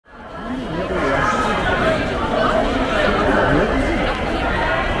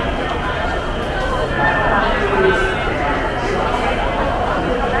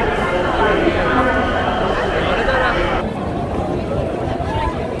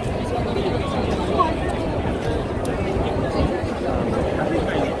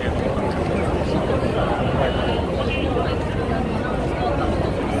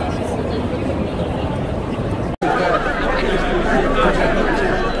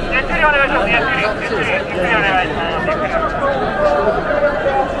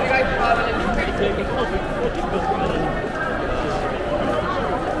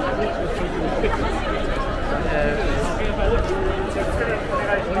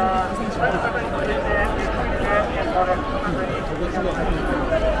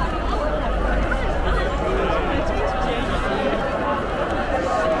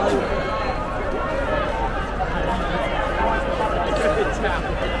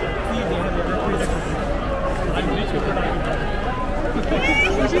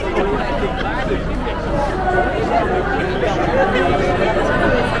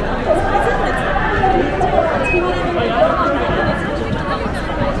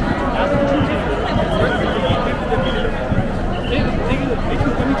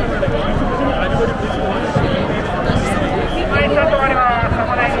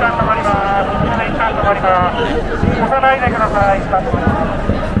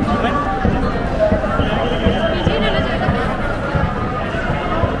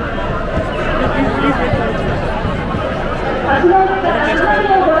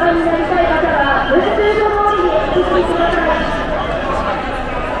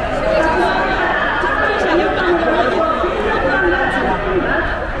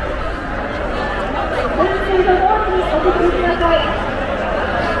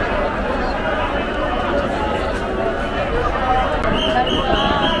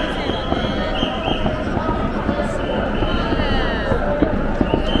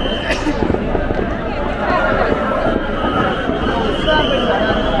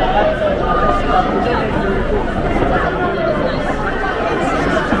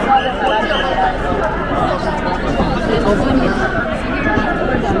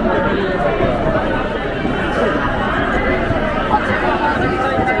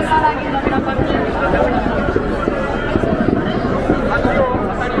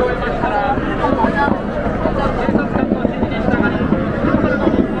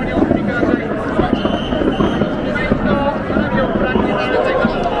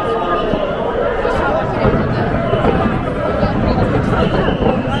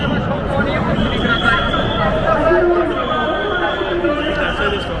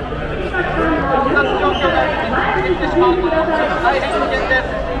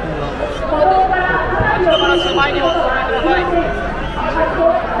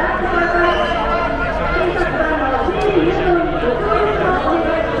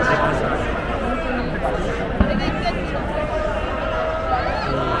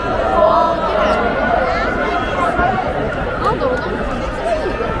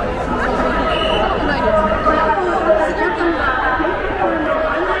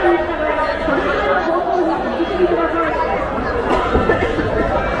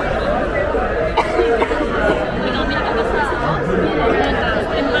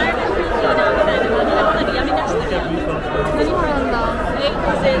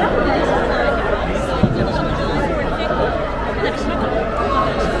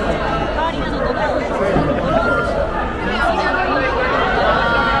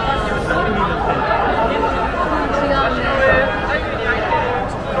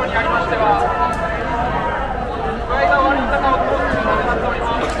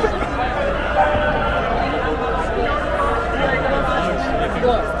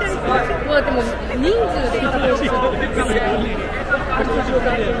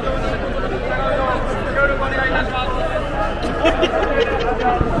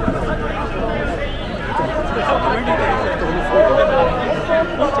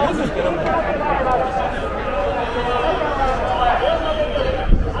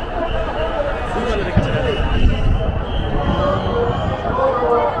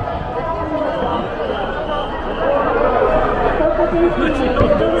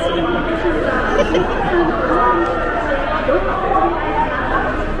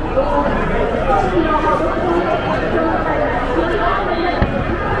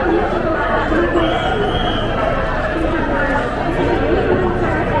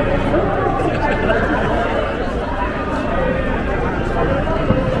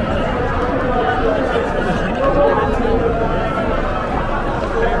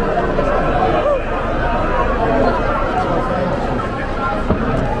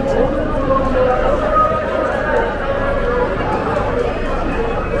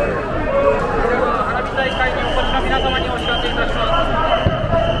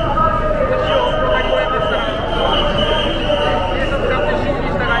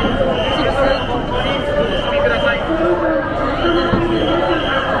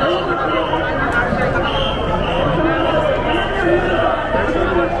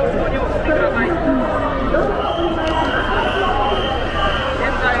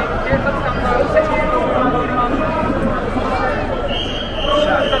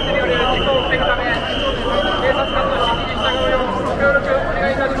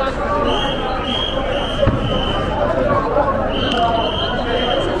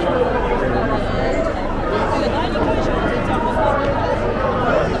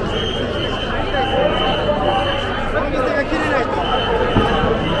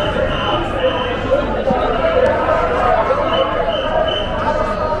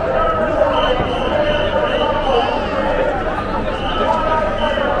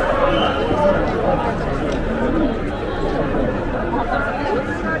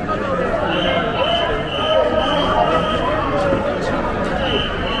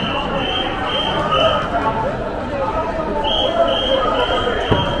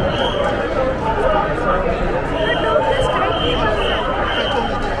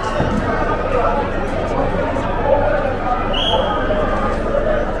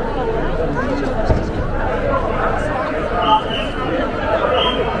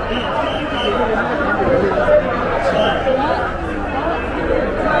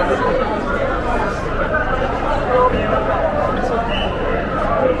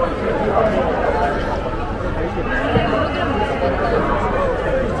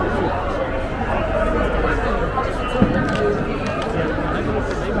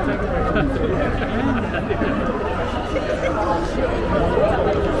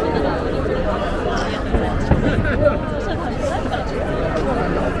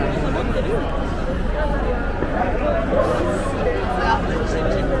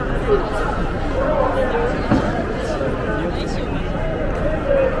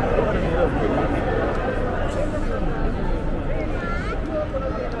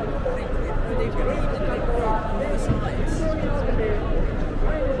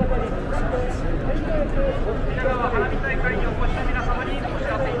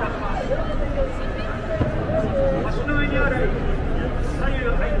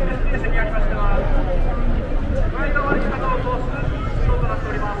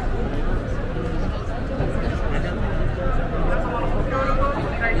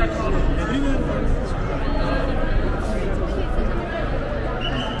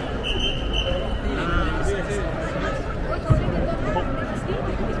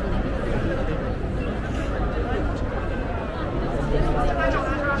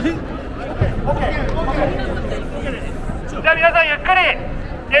じゃあ皆さんゆっくり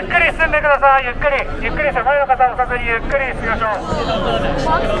進んでください。ゆっくり前の方を押さずにゆっくり進みましょう。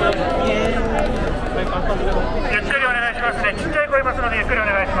ゆっくりお願いしますね。ちっちゃい子いますのでゆっくりお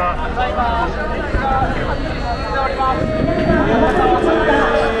願いします。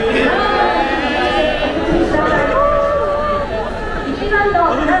1番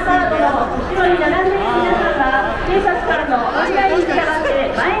のプラカードの後ろに並んでいる皆さんは警察官の案内に従っ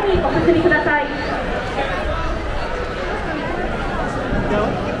て前にお進みください。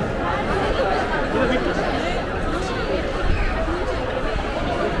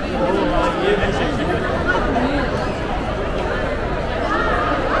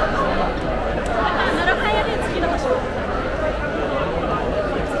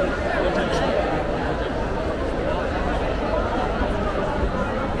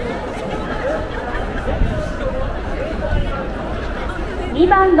2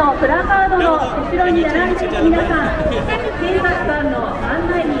番のプラカードの後ろに並んでいる皆さん、警察官の案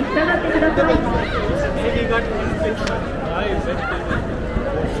内に従ってください。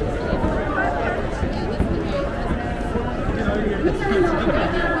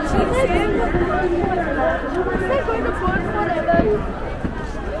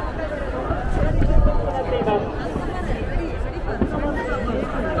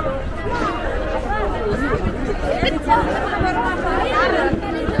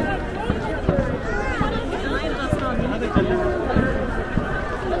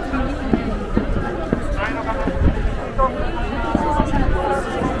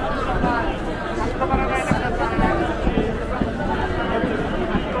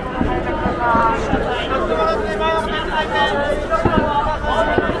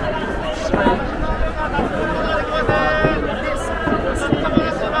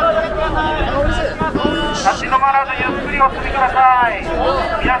立ち止まらずゆっくりお進みください。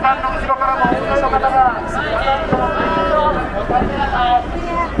皆さんの後ろからも大勢の方が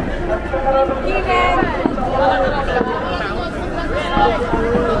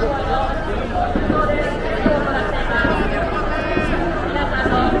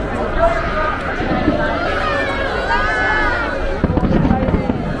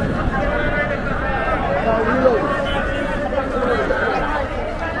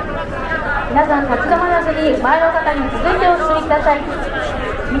皆さん立ち止まらずに前の方に続いてお進みください。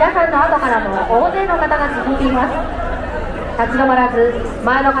皆さんの後からも大勢の方が続いています。立ち止まらず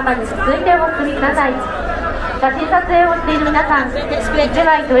前の方に続いてお進みください。写真撮影をしている皆さん、1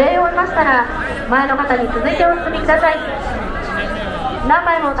枚撮影を終えましたら前の方に続いてお進みください。何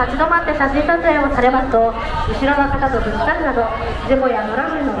枚も立ち止まって写真撮影をされますと後ろの方とぶつかるなど事故やトラ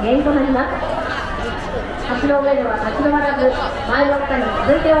ブルの原因となります。橋の上では立ち止まらず前の方に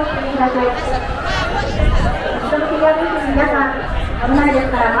続いてお進みください。人の気が出ている皆さん、危ないで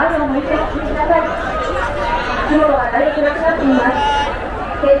すから前を向いてお進みください。足元がだいぶ暗くなっています。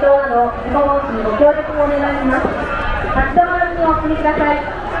軽トラの事故防止にご協力をお願いします。立ち止まらずにお進みください。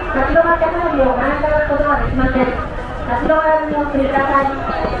立ち止まって花火をご覧いただくことはできません。立ち止まらずにお進みください。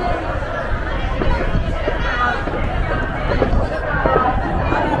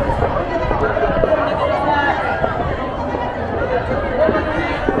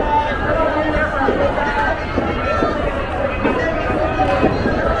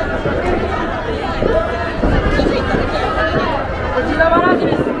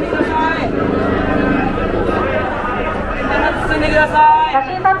写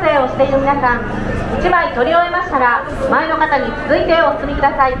真撮影をしている皆さん、1枚撮り終えましたら前の方に続いてお進みく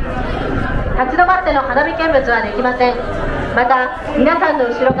ださい。立ち止まっての花火見物はできません。また皆さんの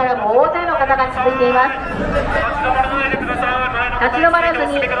後ろからも大勢の方が続いています。立ち止まらず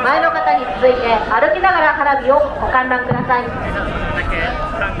に前の方に続いて歩きながら花火をご観覧ください。前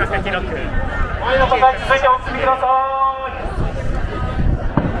の方に続いてお進みください。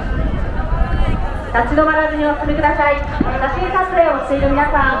立ち止まらずにお進みください。写真撮影をしている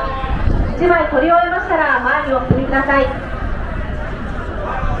皆さん、1枚撮り終えましたら前にお進みください。1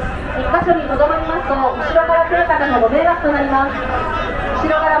箇所にとどまりますと後ろから来る方のご迷惑となります。後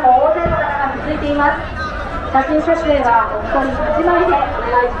ろからも大勢の方が続いています。写真撮影はお一人1枚でお願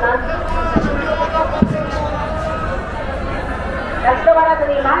いします。立ち止まら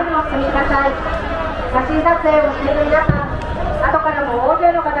ずに前にお進みください。写真撮影をしている皆さん、後からも大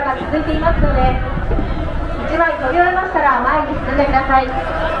勢の方が続いていますので1枚撮り終えましたら前に進んでください。混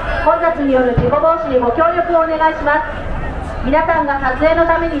雑による事故防止にご協力をお願いします。皆さんが撮影の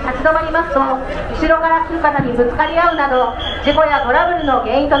ために立ち止まりますと後ろから来る方にぶつかり合うなど事故やトラブルの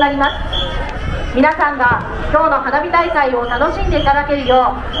原因となります。皆さんが今日の花火大会を楽しんでいただける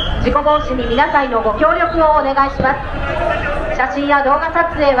よう事故防止に皆さんのご協力をお願いします。写真や動画撮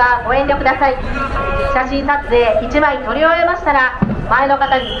影はご遠慮ください。写真撮影1枚撮り終えましたら、前の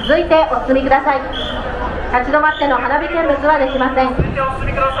方に続いてお進みください。立ち止まっての花火見物はできません。後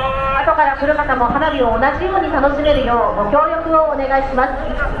から来る方も花火を同じように楽しめるようご協力をお願いします。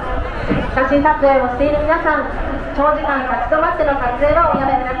写真撮影をしている皆さん、長時間立ち止まっての撮影はおや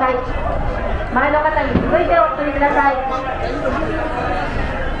めください。前の方に続いてお進みください。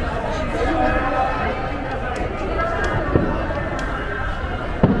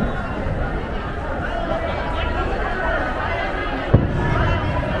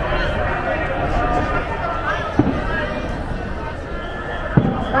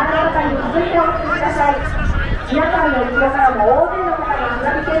皆さんの後ろからも大勢の方が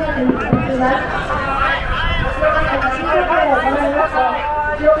花火見物に続きます。後ろから写真撮影を行いますと、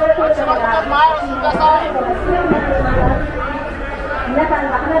後ろから来る方が写真を撮るのが必要になってしまいます。皆さん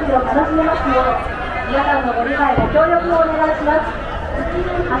が花火を楽しめますよう、皆さんのご理解ご協力をお願いします。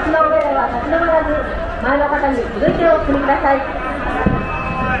橋の上では立ち止まらず、前の方に続いてお進みください。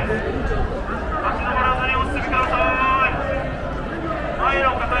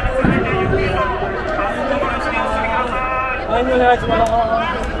はい、お願いします。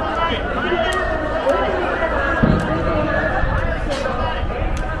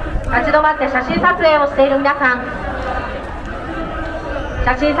立ち止まって写真撮影をしている皆さん、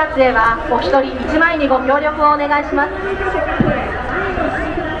写真撮影はお一人1枚にご協力をお願いします。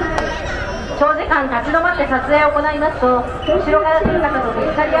長時間立ち止まって撮影を行いますと、後ろから来る方とぶ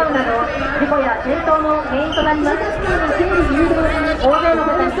つかり合うなど事故や転倒の原因となります。大勢の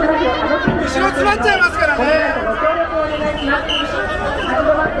方に花火を楽しんでいただき、このようなご協力をお願いします。立ち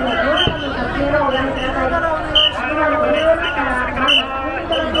止まっての長時間の撮影はおやめください。今のご利用者から前の続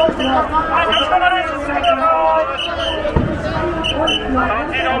いてのコースのお願いします。立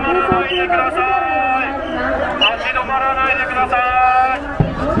ち止まらないでください。立ち止まらないでください。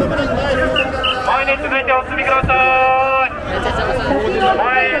前に続いてお進みください。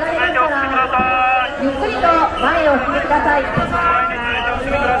前に続いてお進みください。ゆっくりと前をお進みください。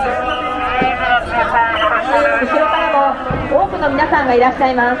後ろからも多くの皆さんがいらっしゃ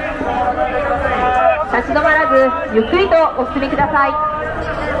います。立ち止まらずゆっくりとお進みください。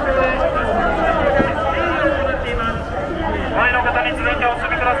前の方に続いてお進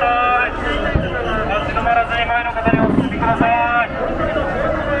みください。立ち止まらずに前の方にお進みください。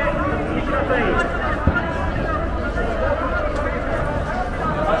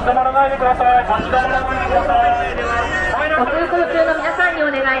立ち止まらないでください。立ち止まらないでください。ご通行中の皆さんにお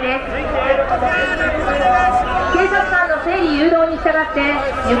願いです。警察官の整理誘導に従って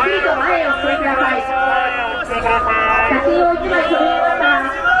ゆっくりと前へお進みください。写真を1枚撮り終えましたら、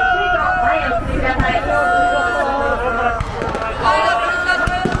ゆっくりと前へお進みください。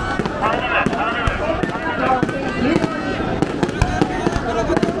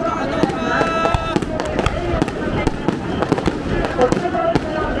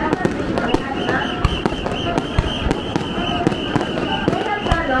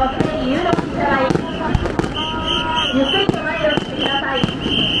ゆっくりと前へお進みください。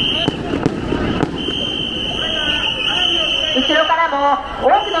後ろからも多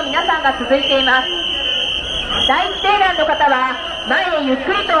くの皆さんが続いています。第一庭団の方は前へゆっ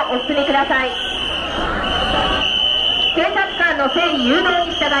くりとお進みください。警察官の整理誘導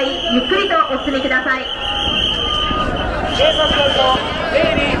に従いゆっくりとお進みください。警察官の整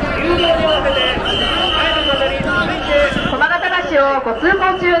理誘導に合わせて前の方に続いて駒形橋をご通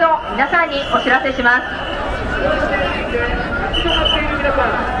行中の皆さんにお知らせします。立ち止まっている皆さ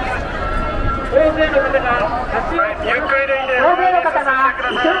ん、大勢の方が立ち寄ってゆっくりでいいです。大勢の方が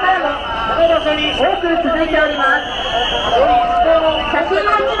後ろからも多く続いております。写真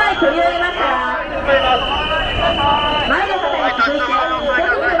を1枚撮り終えましたら、前の方に続いてお進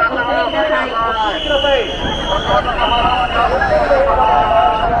みください。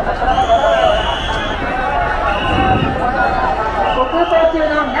ご通行中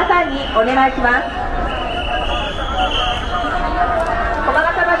の皆さんにお願いします。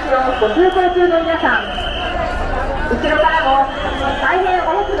ご通行中の皆さん、後ろからも大変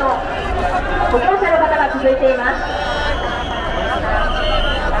多くの歩行者の方が続いています。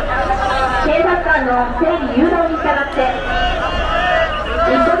警察官の整理誘導に従って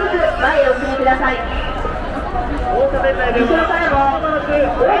一歩ずつ前へお進みください。後ろからも多く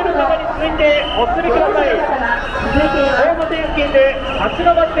の歩行者の方が続いています。大手付近で立ち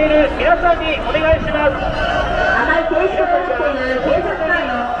止まっている皆さんにお願いします。赤い警示灯をつけている警察官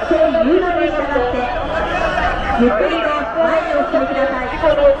の整理誘導に従ってゆっくりと前にお進みください。事故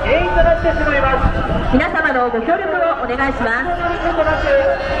の原因となってしまいます。皆様のご協力をお願いします。事故なく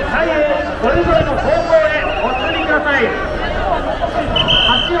左右それぞれの方向へお進みください。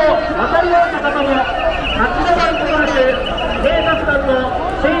を渡り終えた方も立ち止まることなく警察官の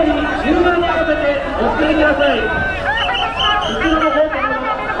整理周遊に合わせてお進みください。後ろの方からの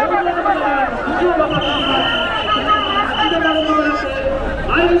大勢の方が道を渡っています。立ち止まることなく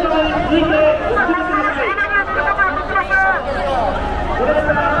前の側に続いてお進みください。これ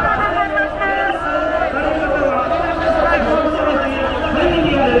から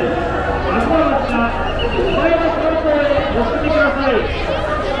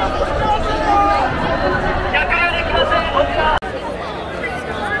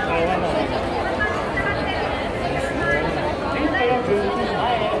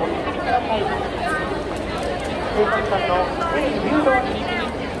警察官の誘導に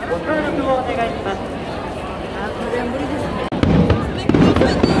ご協力をお願いします。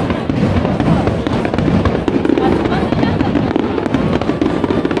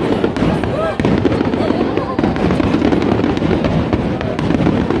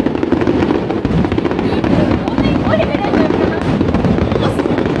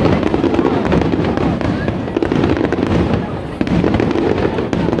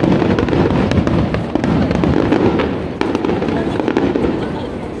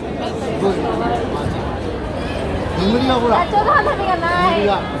煙がほら、ちょうど花火がない。煙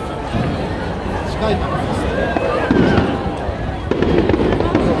が近いから。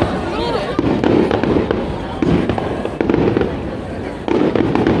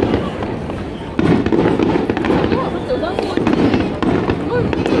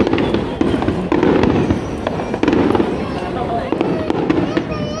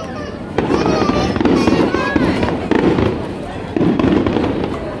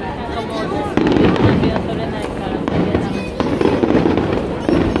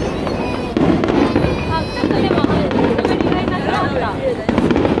でも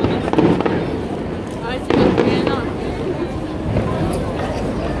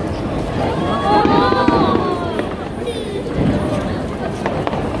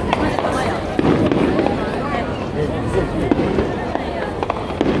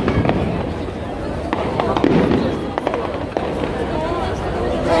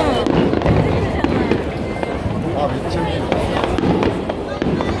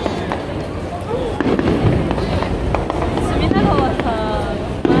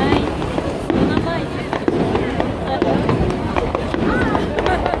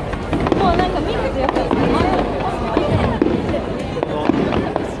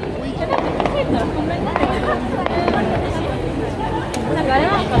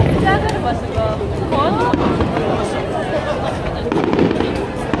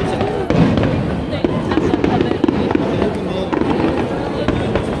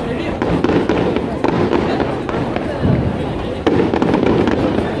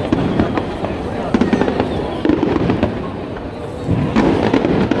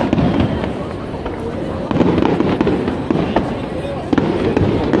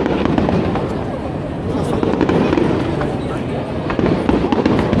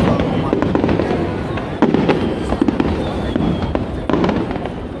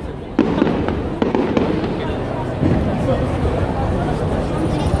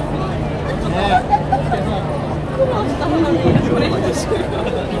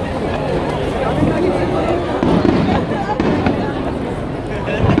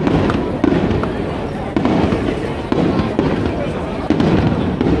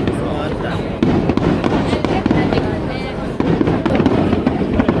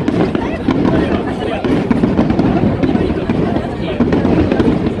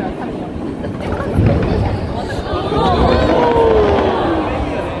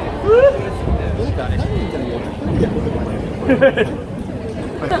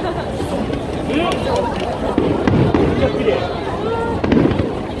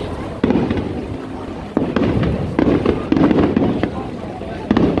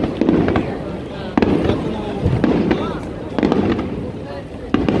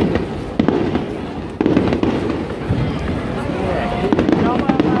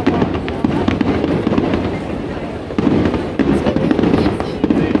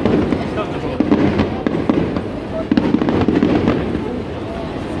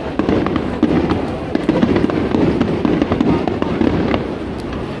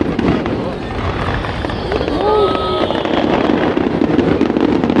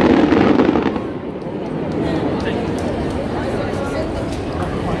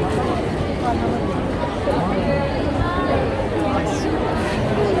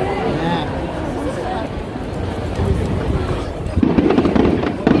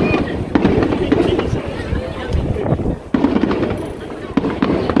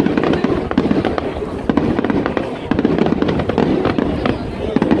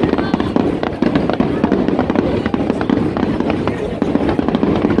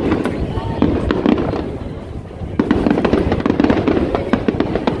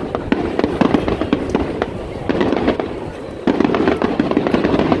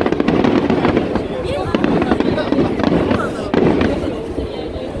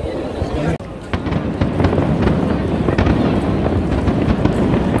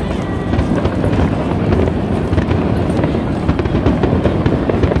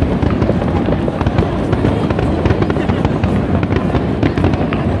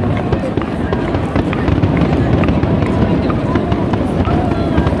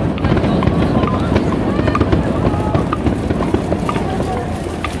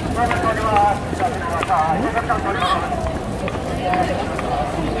こ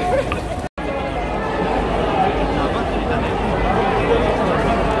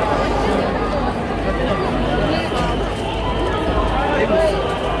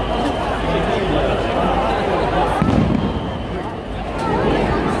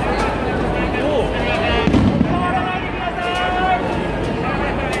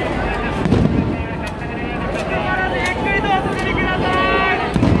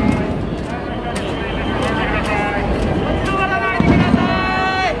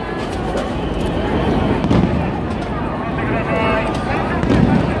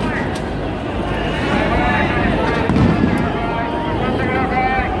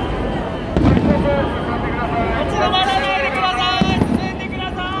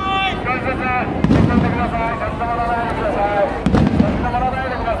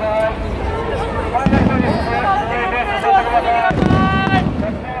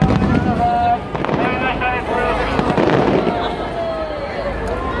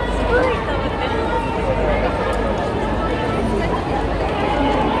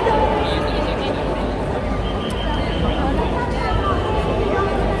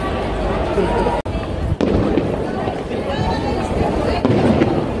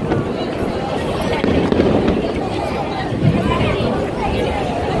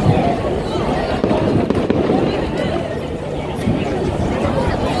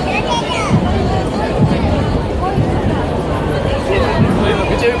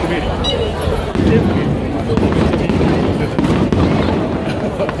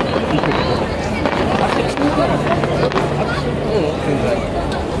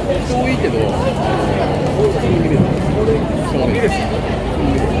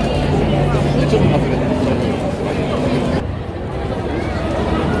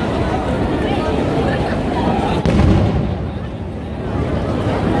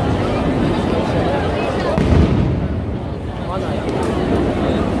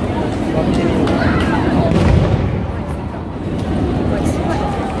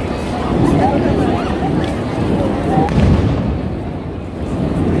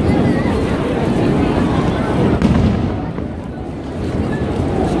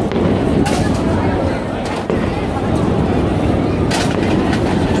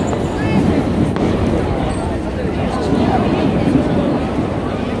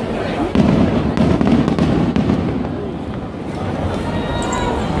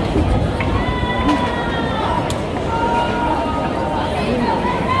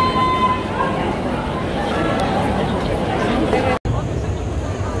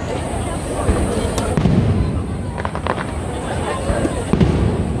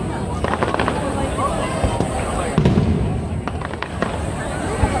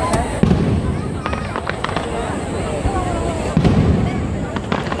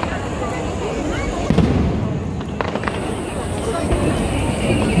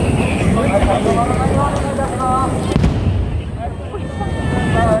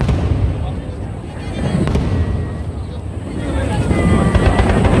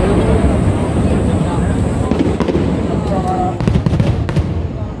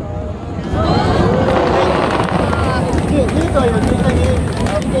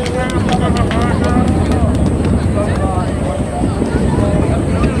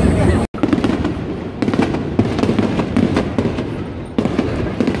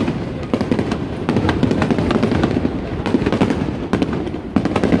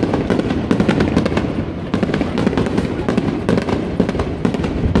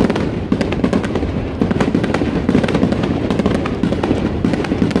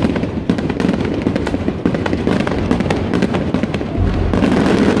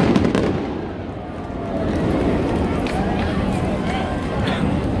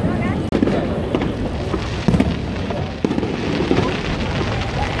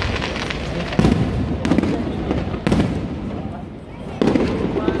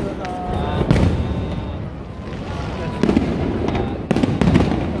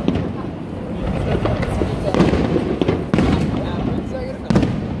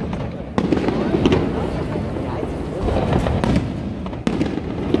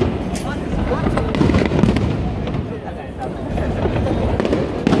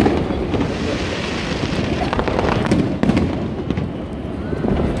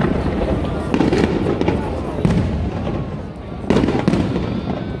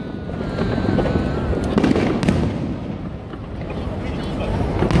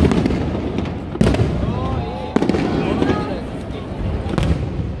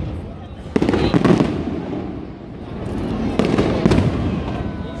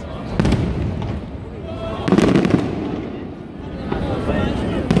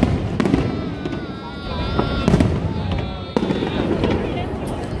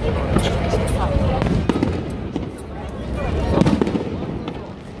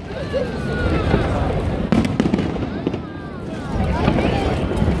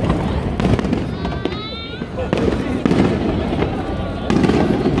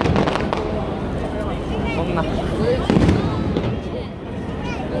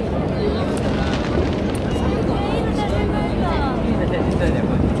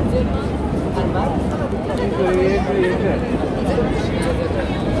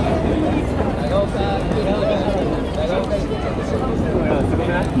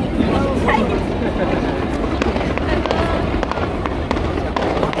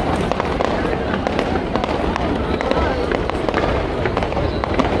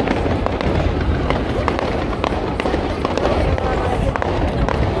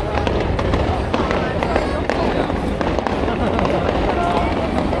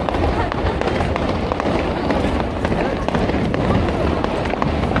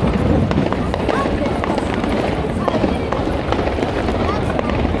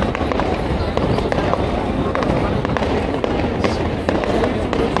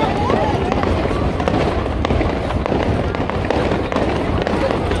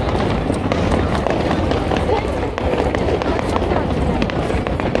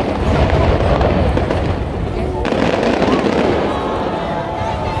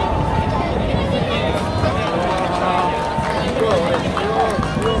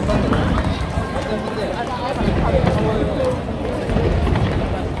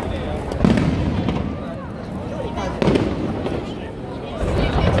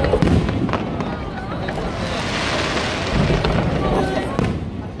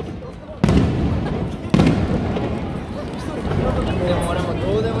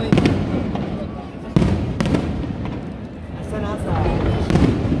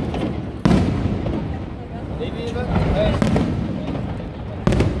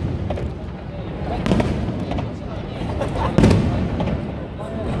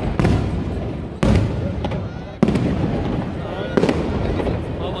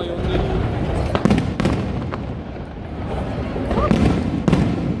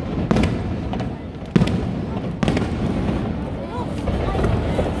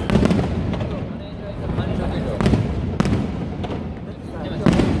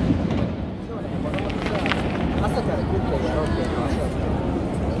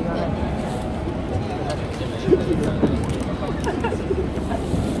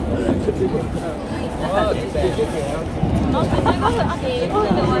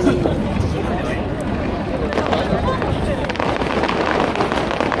ま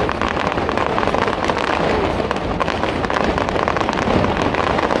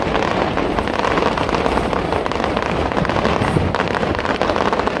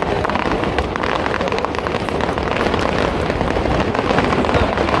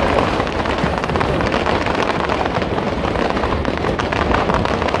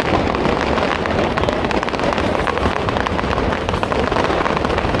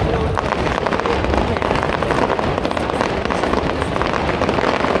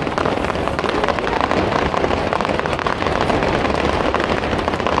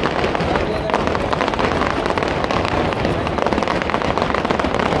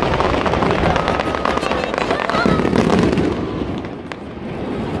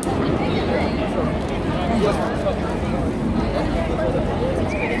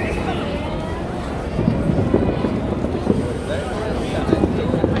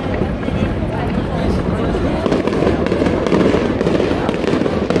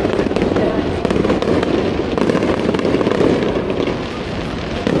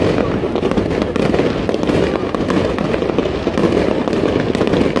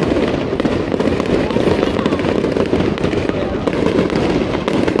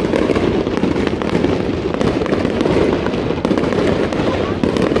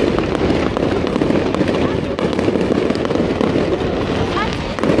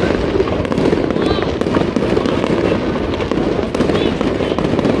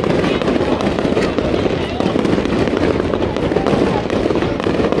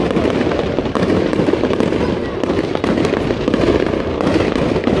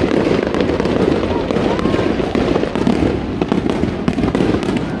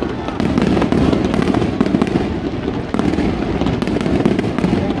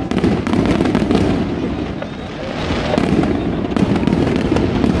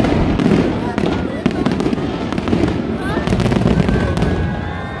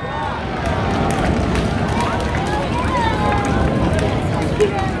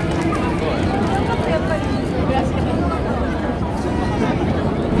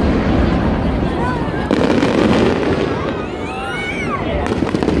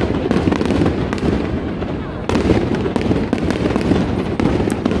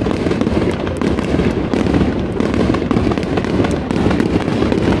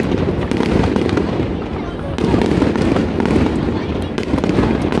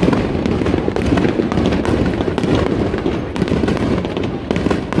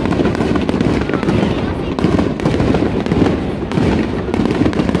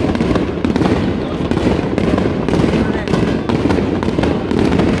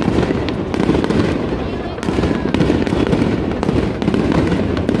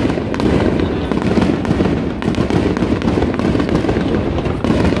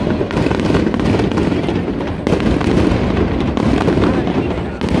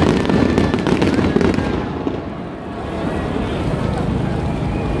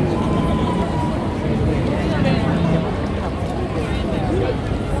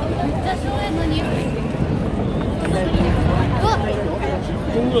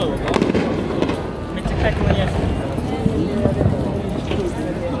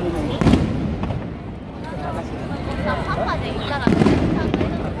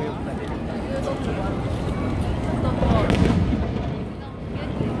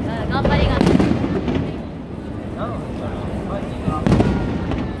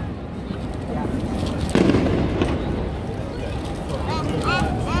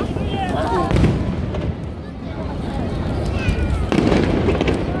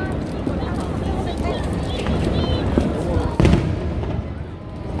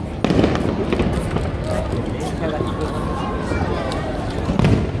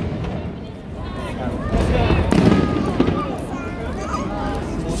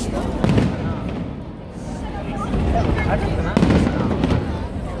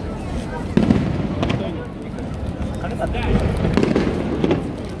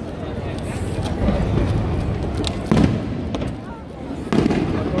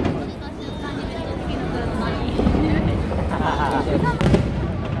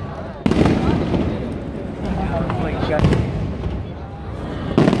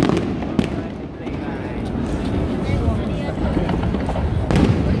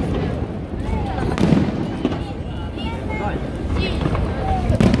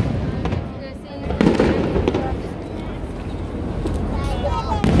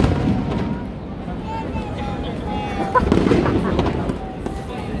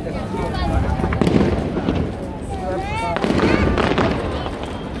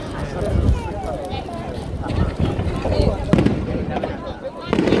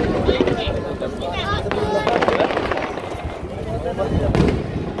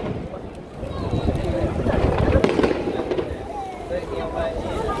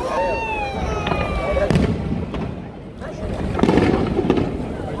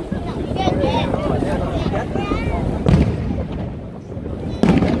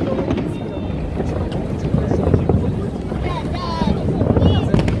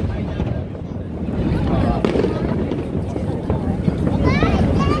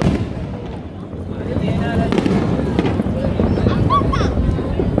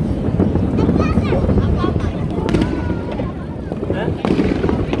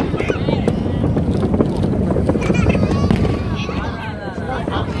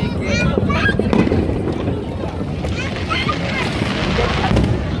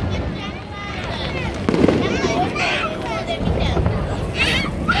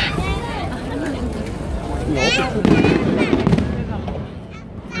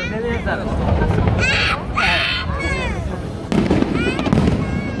こ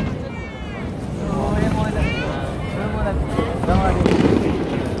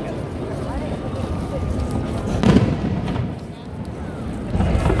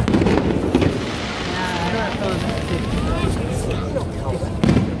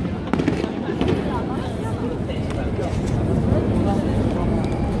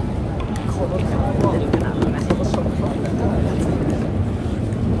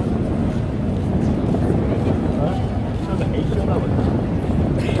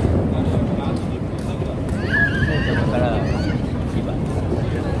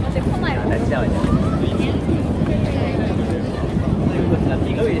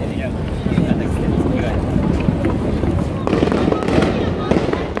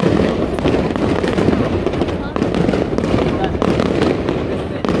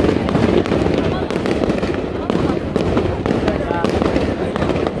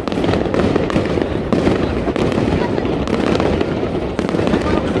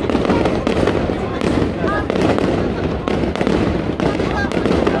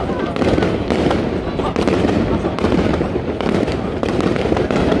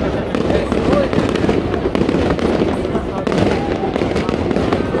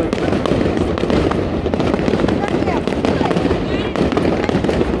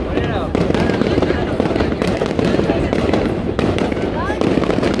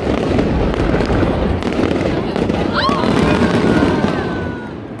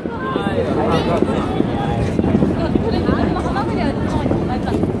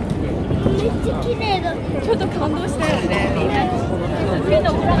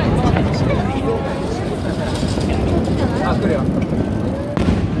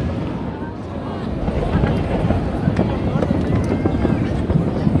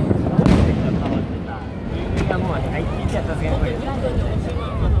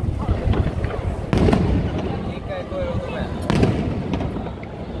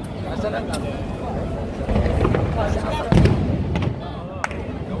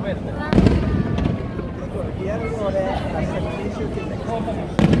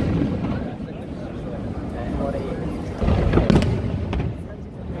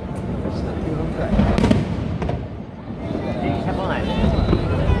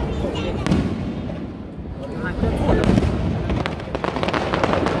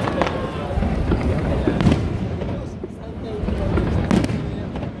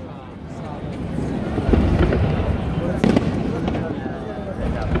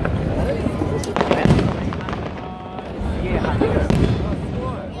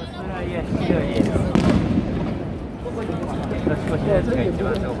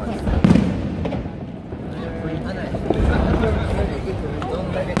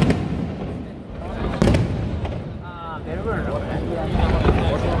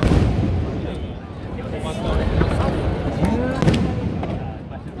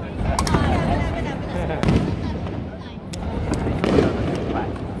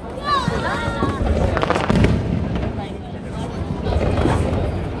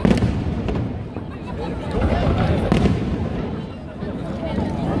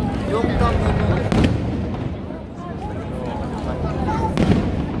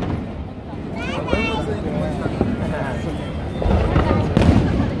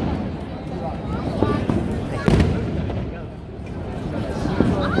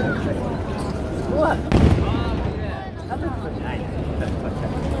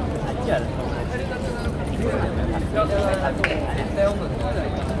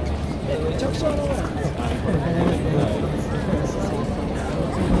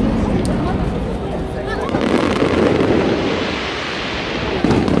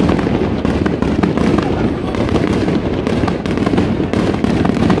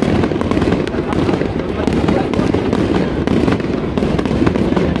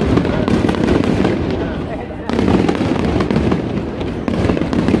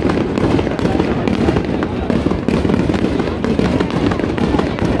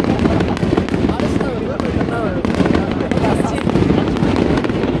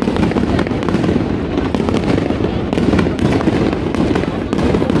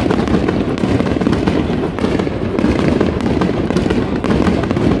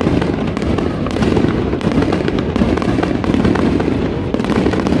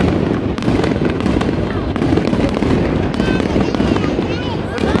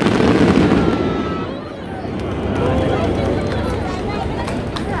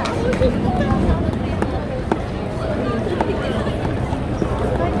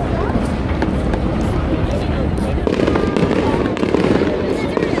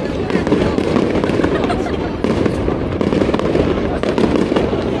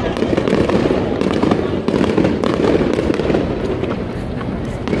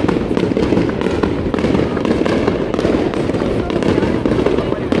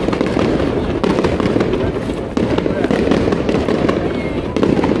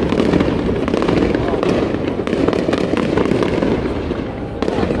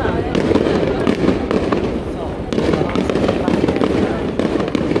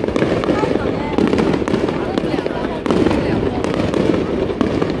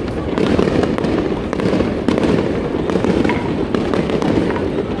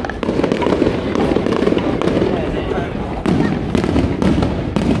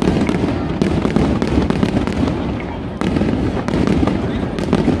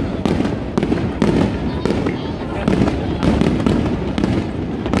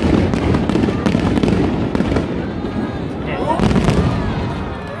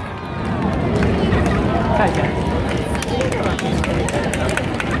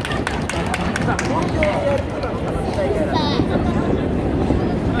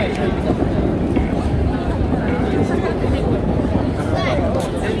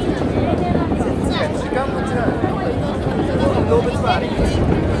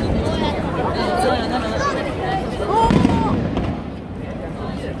一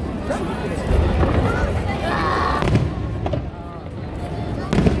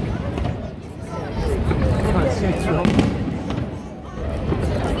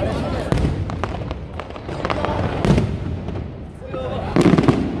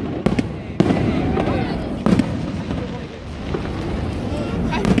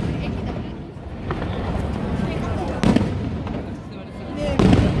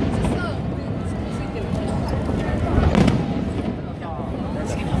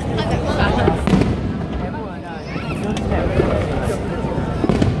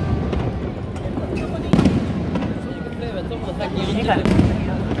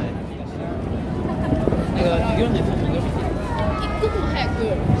刻も早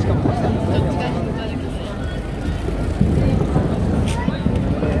く